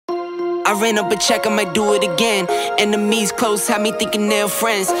I ran up a check, I might do it again. Enemies close, had me thinking they're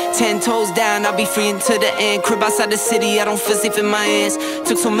friends. 10 toes down, I'll be free until the end. Crib outside the city, I don't feel safe in my hands.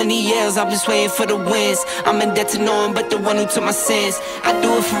 Took so many years, I'm just waiting for the wins. I'm in debt to no one but the one who took my sins. I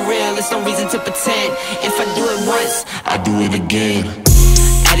do it for real, there's no reason to pretend. If I do it once, I do it again.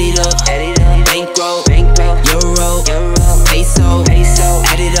 Add it up, bankroll, euro, peso,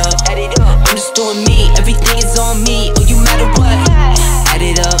 add it up. I'm just doing me, everything is on me. Oh, you matter what? Add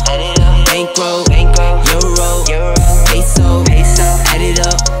it up, bankroll, euro, peso, add it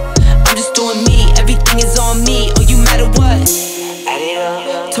up. I'm just doing me, everything is on me. Oh, you matter what? Add it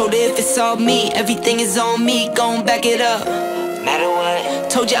up. Told her if it's all me, everything is on me. Gon' back it up. Matter what?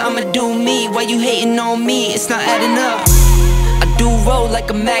 Told you I'ma do me. Why you hating on me? It's not adding up. I do roll like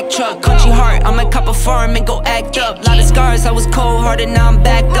a Mack truck. Country heart, I might cop a farm and go act up. Lot of scars, I was cold-hearted, now I'm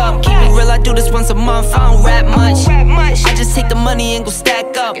back up. Keep it real, I do this once a month, I don't rap much. I just take the money and go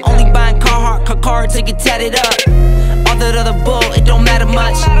stack up. Only buying car to get tatted up. All that other bull, it don't matter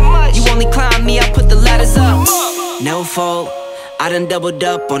much. You only climb me, I put the ladders up. No fault, I done doubled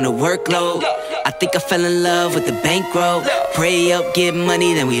up on the workload. I think I fell in love with the bankroll. Pray up, get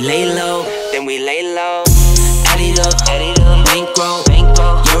money, then we lay low. Add it up, bankroll,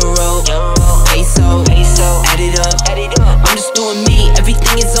 euro, peso, add it up. I'm just doing me,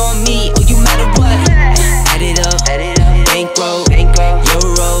 everything is on me. Oh, you matter what? Add it up, bankroll,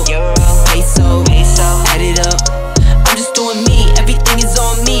 euro, peso, add it up. I'm just doing me, everything is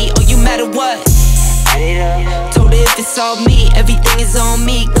on me. Oh, you matter what? Add it up. Told her if it's all me, everything is on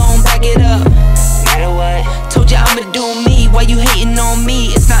me. Gon' back it up. Matter what? Told you I'ma do me. Why you hating on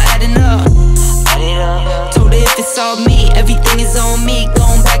me? It's not adding up. Add it up. Told her if it's all me, everything is on me.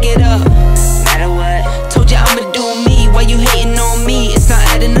 Gon' back it up. Matter what? Told you I'ma do me. Why you hating on me? It's not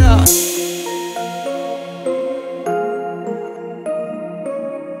adding up.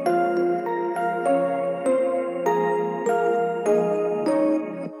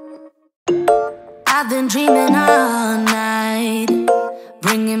 I've been dreaming all night,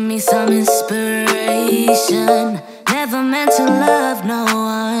 bringing me some inspiration. Never meant to love no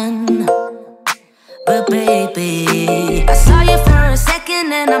one, but baby, I saw you for a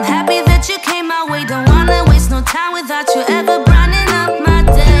second and I'm happy that you came my way. Don't wanna waste no time without you ever brightening up my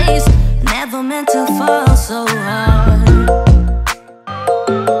days. Never meant to fall so hard.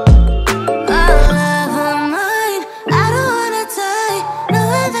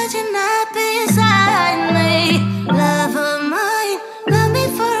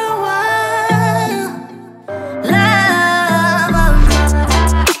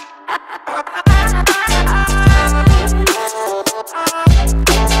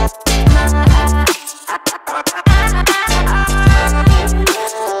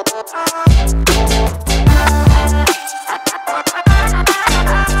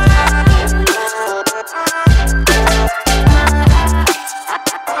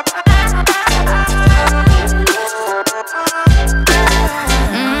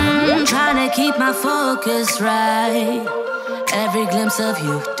 Right, every glimpse of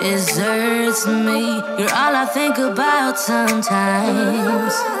you deserts me. You're all I think about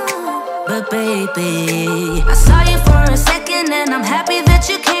sometimes. But baby, I saw you for a second and I'm happy that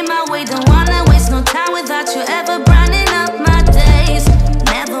you came my way. Don't wanna waste no time without you ever brightening up my days.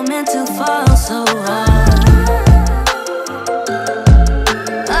 Never meant to fall so hard.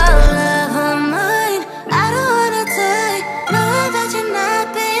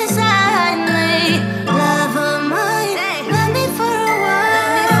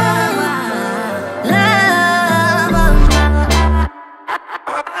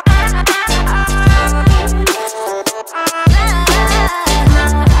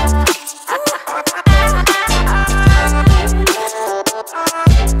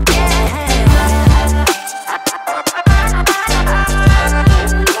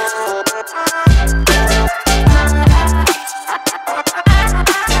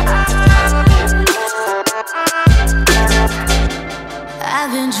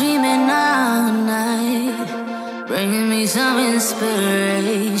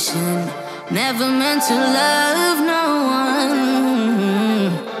 Never meant to love no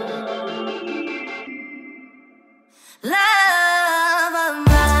one. Love of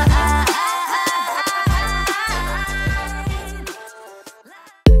mine.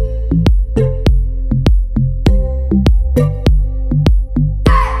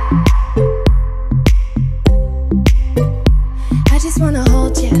 I just wanna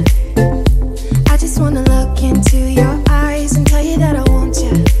hold you. I just wanna look into your eyes and tell you that I want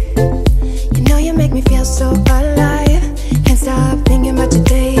you. You make me feel so alive. Can't stop thinking about you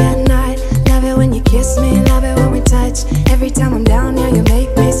day and night. Love it when you kiss me, love it when we touch. Every time I'm down here, you make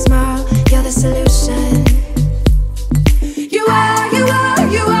me smile.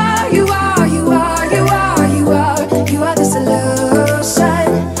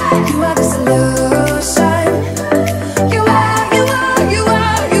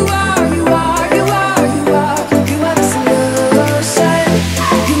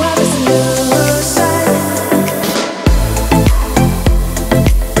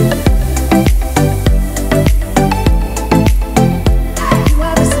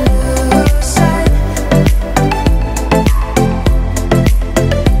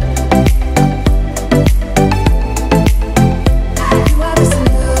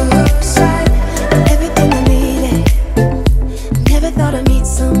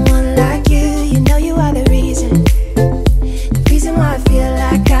 someone like you. You know you are the reason why I feel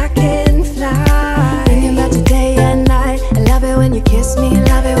like I can fly. Thinking about you day and night. I love it when you kiss me,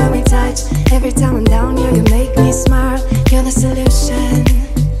 love it when we touch. Every time I'm down here, you make me smile. You're the solution.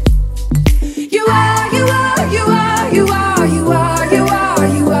 You are, you are, you are, you are, you are, you are,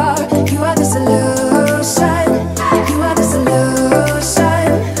 you are. You are the solution. You are the solution.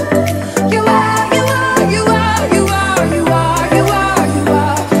 You are, you are, you are, you are, you are, you are, you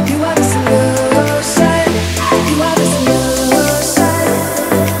are. You are the solution. You are the solution.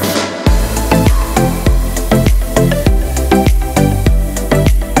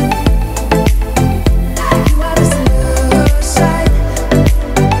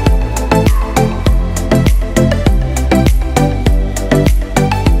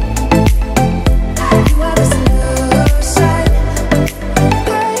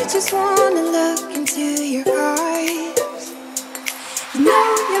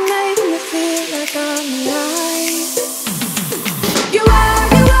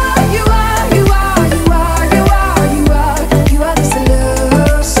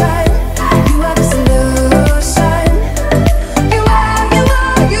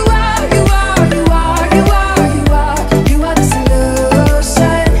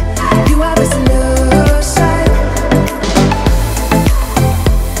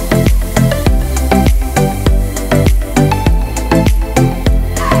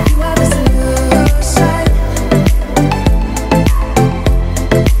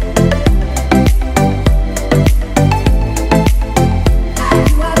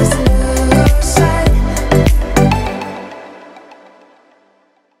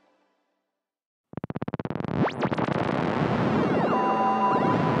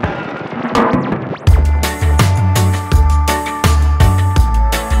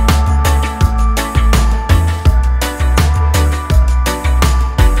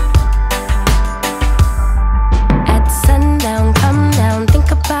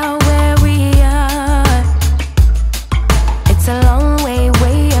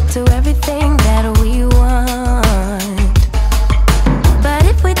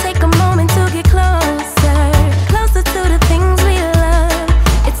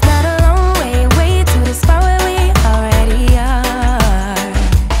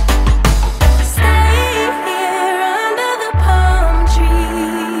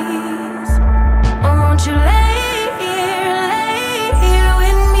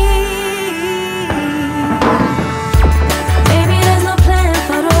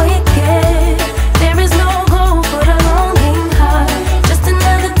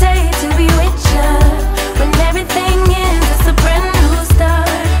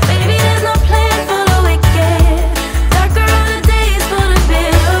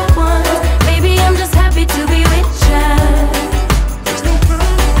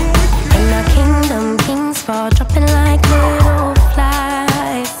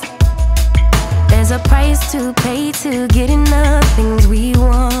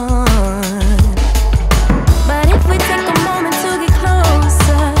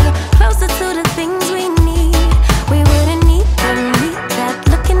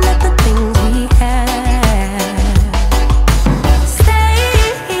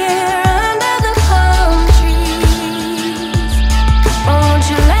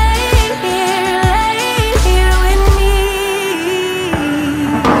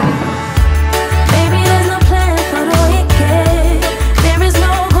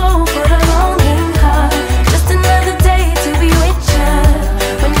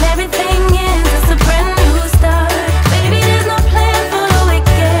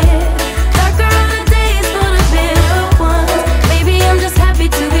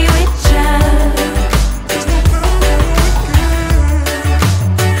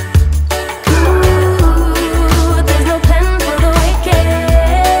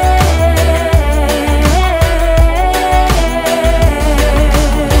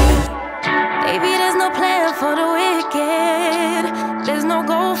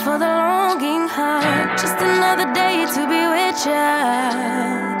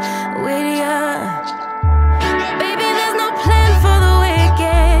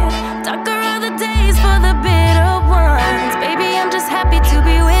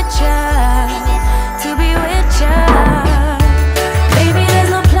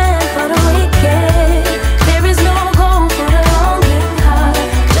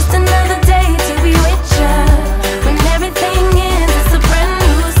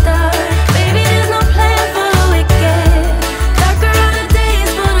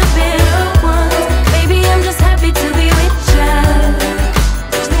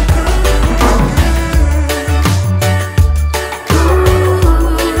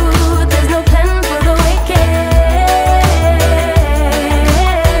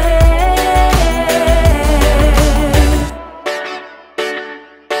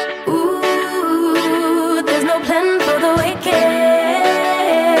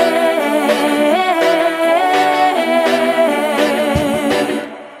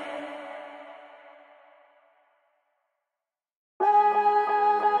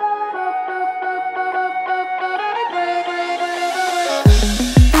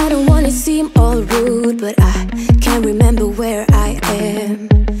 so rude, but I can't remember where I am.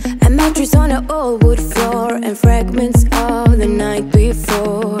 A mattress on an old wood floor and fragments of the night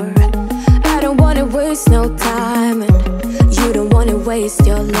before. I don't wanna waste no time, and you don't wanna waste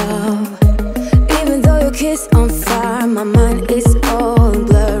your love. Even though your kiss on fire, my mind is all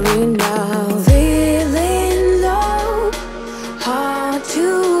blurry now. Feeling low, hard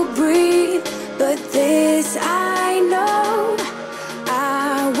to breathe, but this I know,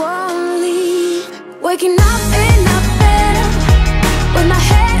 I won't leave. Waking up in a bed with my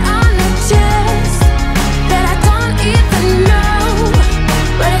head on a chest that I don't even know,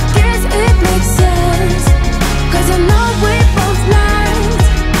 but I guess it makes sense, 'cause I know we both lied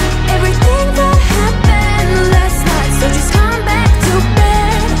everything that happened last night. So just come back to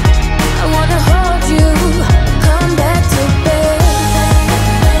bed, I wanna hold you. Come back to bed.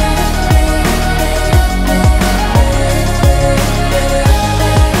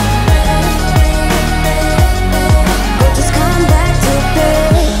 Oh, just come back to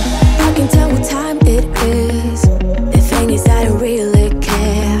bed. I can tell what time it is. The thing is I don't really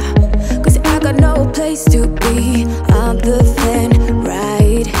care, 'cause I got no place to be other than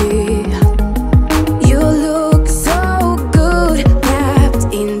right here. You look so good wrapped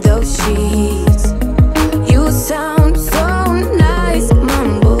in those sheets. You sound so nice,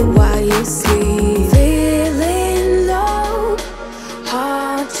 mumble while you sleep. Feeling low,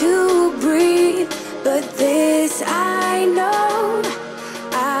 hard to breathe, but this I know,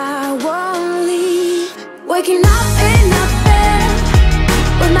 I won't leave. Waking up in a bed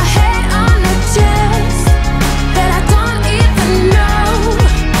with my head on a chest that I don't even know,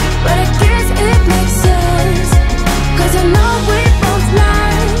 but I guess it makes sense, 'cause I know we both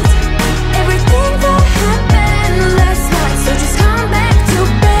lied everything that happened last night. So just come back to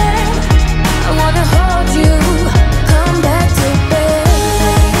bed, I wanna hold you. Come back to bed.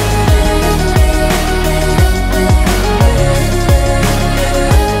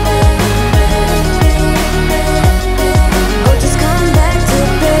 Oh, just come back to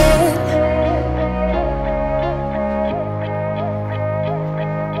bed.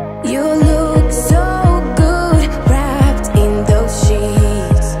 You